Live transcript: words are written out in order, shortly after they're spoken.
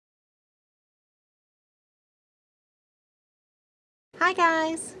Hi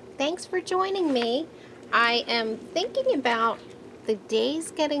guys, thanks for joining me. I am thinking about the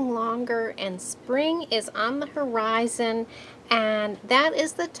days getting longer and spring is on the horizon, and that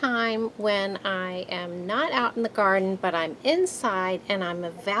is the time when I am not out in the garden but I'm inside and I'm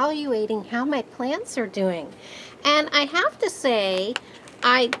evaluating how my plants are doing. And I have to say,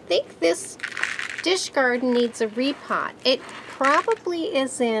 I think this dish garden needs a repot. It probably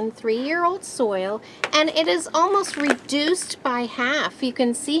is in 3-year-old soil and it is almost reduced by half. You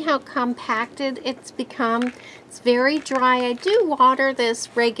can see how compacted it's become. It's very dry. I do water this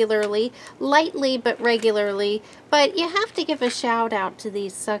regularly, lightly but regularly, but you have to give a shout out to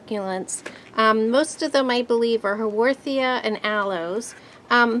these succulents. Most of them I believe are Haworthia and Aloes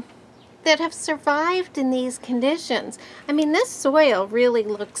that have survived in these conditions. I mean, this soil really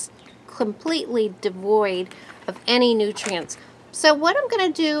looks completely devoid of any nutrients. So what I'm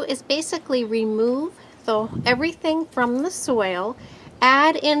going to do is basically remove everything from the soil,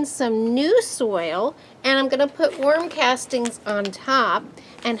 add in some new soil, and I'm going to put worm castings on top,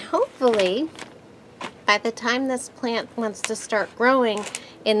 and hopefully by the time this plant wants to start growing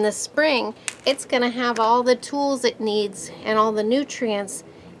in the spring, it's going to have all the tools it needs and all the nutrients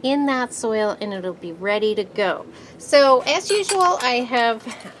in that soil, and it'll be ready to go. So as usual, I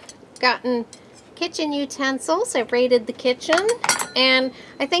have gotten kitchen utensils. I've raided the kitchen, and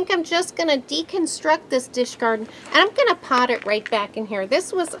I think I'm just going to deconstruct this dish garden, and I'm going to pot it right back in here.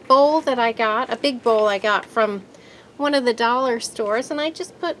 This was a bowl that I got, a big bowl I got from one of the dollar stores, and I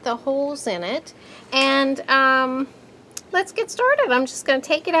just put the holes in it, and let's get started. I'm just going to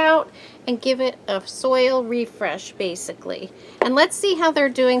take it out and give it a soil refresh basically, and let's see how they're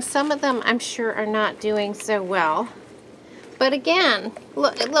doing. Some of them I'm sure are not doing so well. But again,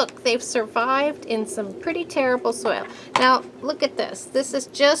 look, they've survived in some pretty terrible soil. Now, look at this. This is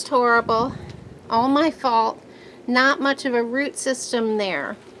just horrible. All my fault. Not much of a root system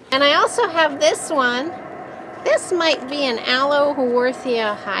there. And I also have this one. This might be an Aloe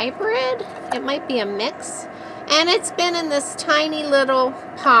Haworthia hybrid. It might be a mix. And it's been in this tiny little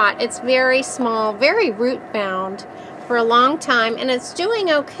pot. It's very small, very root bound for a long time. And it's doing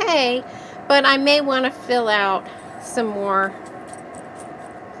okay, but I may want to fill out some more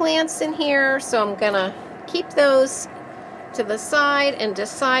plants in here, so I'm gonna keep those to the side and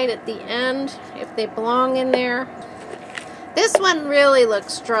decide at the end if they belong in there. This one really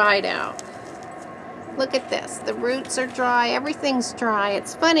looks dried out. Look at this, the roots are dry, everything's dry.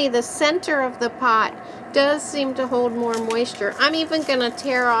 It's funny, the center of the pot does seem to hold more moisture. I'm even gonna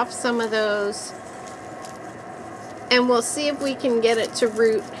tear off some of those, and we'll see if we can get it to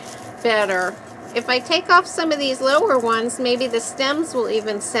root better. If I take off some of these lower ones, maybe the stems will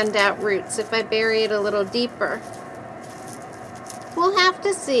even send out roots if I bury it a little deeper. We'll have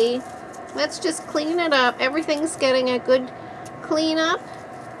to see. Let's just clean it up. Everything's getting a good cleanup.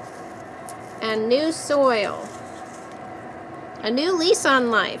 And new soil. A new lease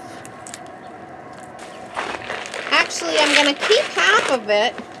on life. Actually, I'm going to keep half of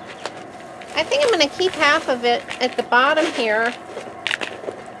it. I think I'm going to keep half of it at the bottom here.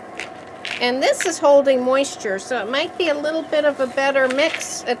 And this is holding moisture, so it might be a little bit of a better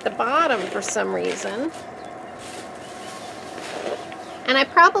mix at the bottom for some reason. And I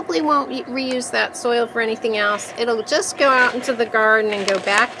probably won't reuse that soil for anything else. It'll just go out into the garden and go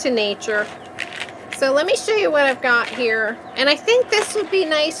back to nature. So let me show you what I've got here. And I think this would be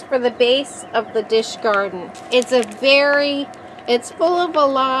nice for the base of the dish garden. It's full of a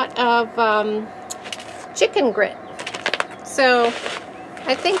lot of chicken grit. So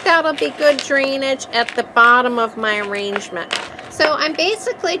I think that'll be good drainage at the bottom of my arrangement. So I'm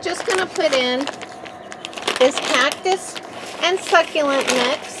basically just going to put in this cactus and succulent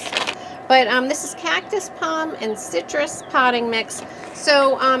mix. But this is cactus, palm, and citrus potting mix.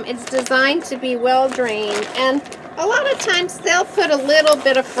 So it's designed to be well drained. And a lot of times they'll put a little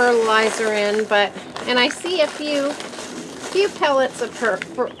bit of fertilizer in, and I see a few pellets of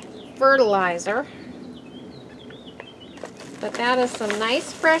fertilizer. But that is some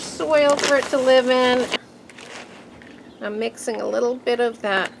nice fresh soil for it to live in. I'm mixing a little bit of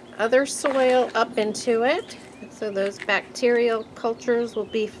that other soil up into it, so those bacterial cultures will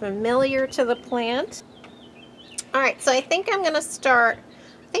be familiar to the plant. Alright, so I think I'm going to start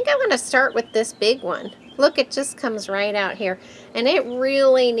with this big one. Look, it just comes right out here. And it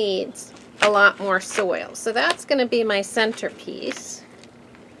really needs a lot more soil. So that's going to be my centerpiece.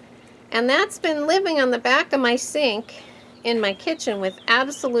 And that's been living on the back of my sink in my kitchen with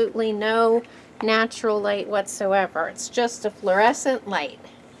absolutely no natural light whatsoever. It's just a fluorescent light.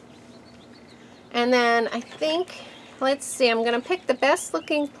 And then I think, let's see, I'm going to pick the best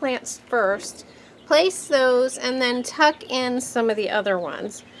looking plants first, place those and then tuck in some of the other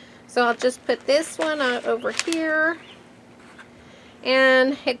ones. So I'll just put this one over here.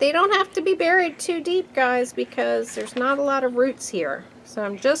 And they don't have to be buried too deep, guys, because there's not a lot of roots here. So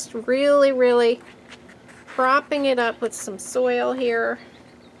I'm just really propping it up with some soil here,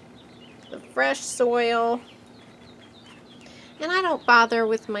 the fresh soil. And I don't bother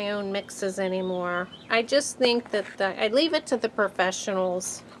with my own mixes anymore. I just think that I leave it to the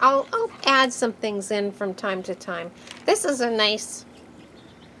professionals. I'll add some things in from time to time. This is a nice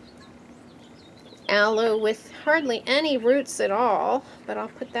aloe with hardly any roots at all, but I'll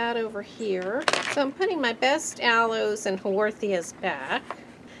put that over here. So I'm putting my best aloes and haworthias back.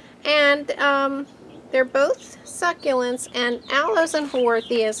 And they're both succulents, and aloes and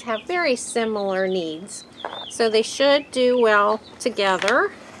haworthias have very similar needs. So they should do well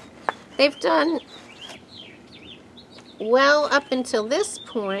together. They've done well up until this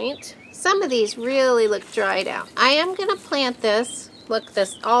point. Some of these really look dried out. I am going to plant this. Look,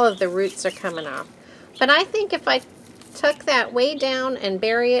 all of the roots are coming off. But I think if I tuck that way down and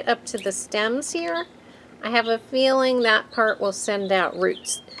bury it up to the stems here, I have a feeling that part will send out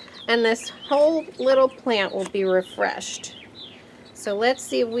roots. And this whole little plant will be refreshed. So let's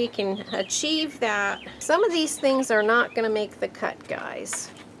see if we can achieve that. Some of these things are not going to make the cut,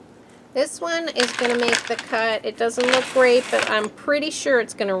 guys. This one is going to make the cut. It doesn't look great, but I'm pretty sure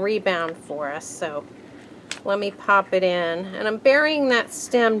it's going to rebound for us. So let me pop it in. And I'm burying that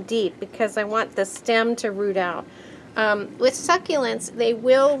stem deep because I want the stem to root out. With succulents, they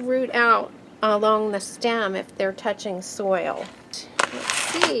will root out along the stem if they're touching soil. Let's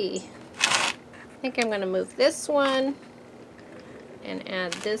see. I think I'm going to move this one and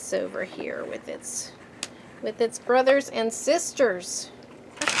add this over here with its brothers and sisters.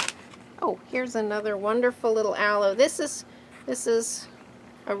 Oh, here's another wonderful little aloe. This is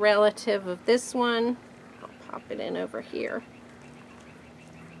a relative of this one. Pop it in over here.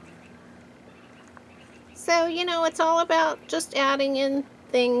 So, you know, it's all about just adding in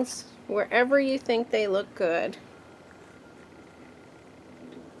things wherever you think they look good.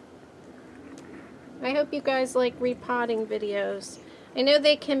 I hope you guys like repotting videos. I know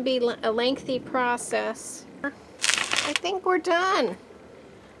they can be a lengthy process. I think we're done.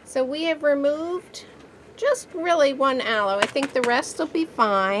 So we have removed just really one aloe. I think the rest will be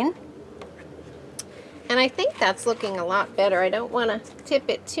fine. And I think that's looking a lot better. I don't want to tip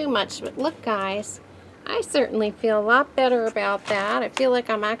it too much, but look, guys, I certainly feel a lot better about that. I feel like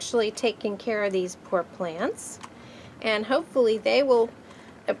I'm actually taking care of these poor plants. And hopefully they will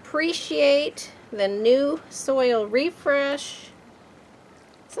appreciate the new soil refresh.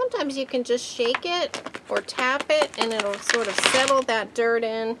 Sometimes you can just shake it or tap it and it'll sort of settle that dirt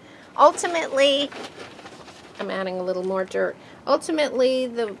in. Ultimately, I'm adding a little more dirt. Ultimately,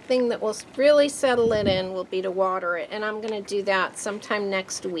 the thing that will really settle it in will be to water it, and I'm going to do that sometime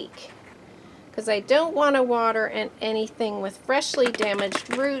next week. Because I don't want to water anything with freshly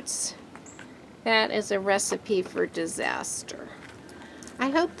damaged roots. That is a recipe for disaster. I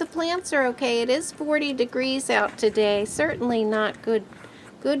hope the plants are okay. It is 40 degrees out today. Certainly not good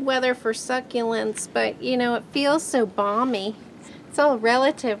weather for succulents, but you know, it feels so balmy. It's all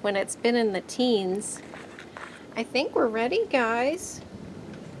relative when it's been in the teens. I think we're ready, guys.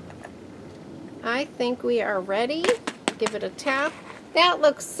 I think we are ready. Give it a tap. That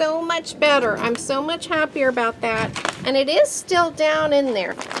looks so much better. I'm so much happier about that. And it is still down in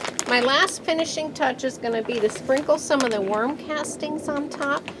there. My last finishing touch is going to be to sprinkle some of the worm castings on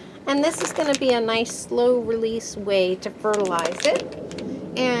top. And this is going to be a nice slow release way to fertilize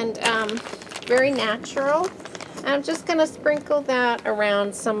it. And very natural. I'm just going to sprinkle that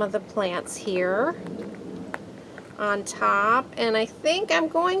around some of the plants here on top. And I think I'm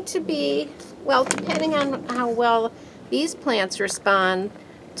going to be, well, depending on how well these plants respond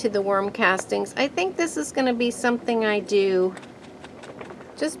to the worm castings, I think this is going to be something I do.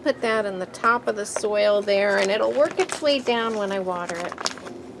 Just put that in the top of the soil there, and it'll work its way down when I water it.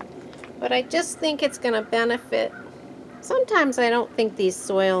 But I just think it's going to benefit. Sometimes I don't think these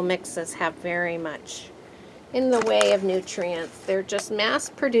soil mixes have very much in the way of nutrients. They're just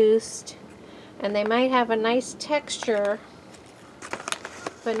mass-produced, and they might have a nice texture,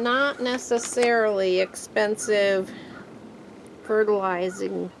 but not necessarily expensive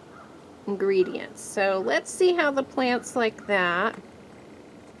fertilizing ingredients. So let's see how the plants like that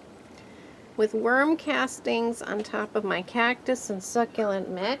with worm castings on top of my cactus and succulent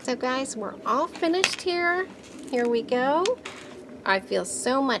mix. So guys, we're all finished here. Here we go. I feel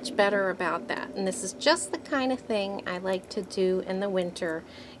so much better about that. And this is just the kind of thing I like to do in the winter,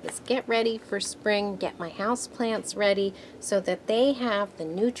 is get ready for spring, get my houseplants ready so that they have the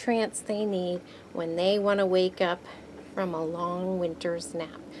nutrients they need when they want to wake up from a long winter's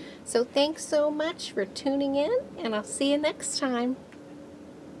nap. So thanks so much for tuning in, and I'll see you next time.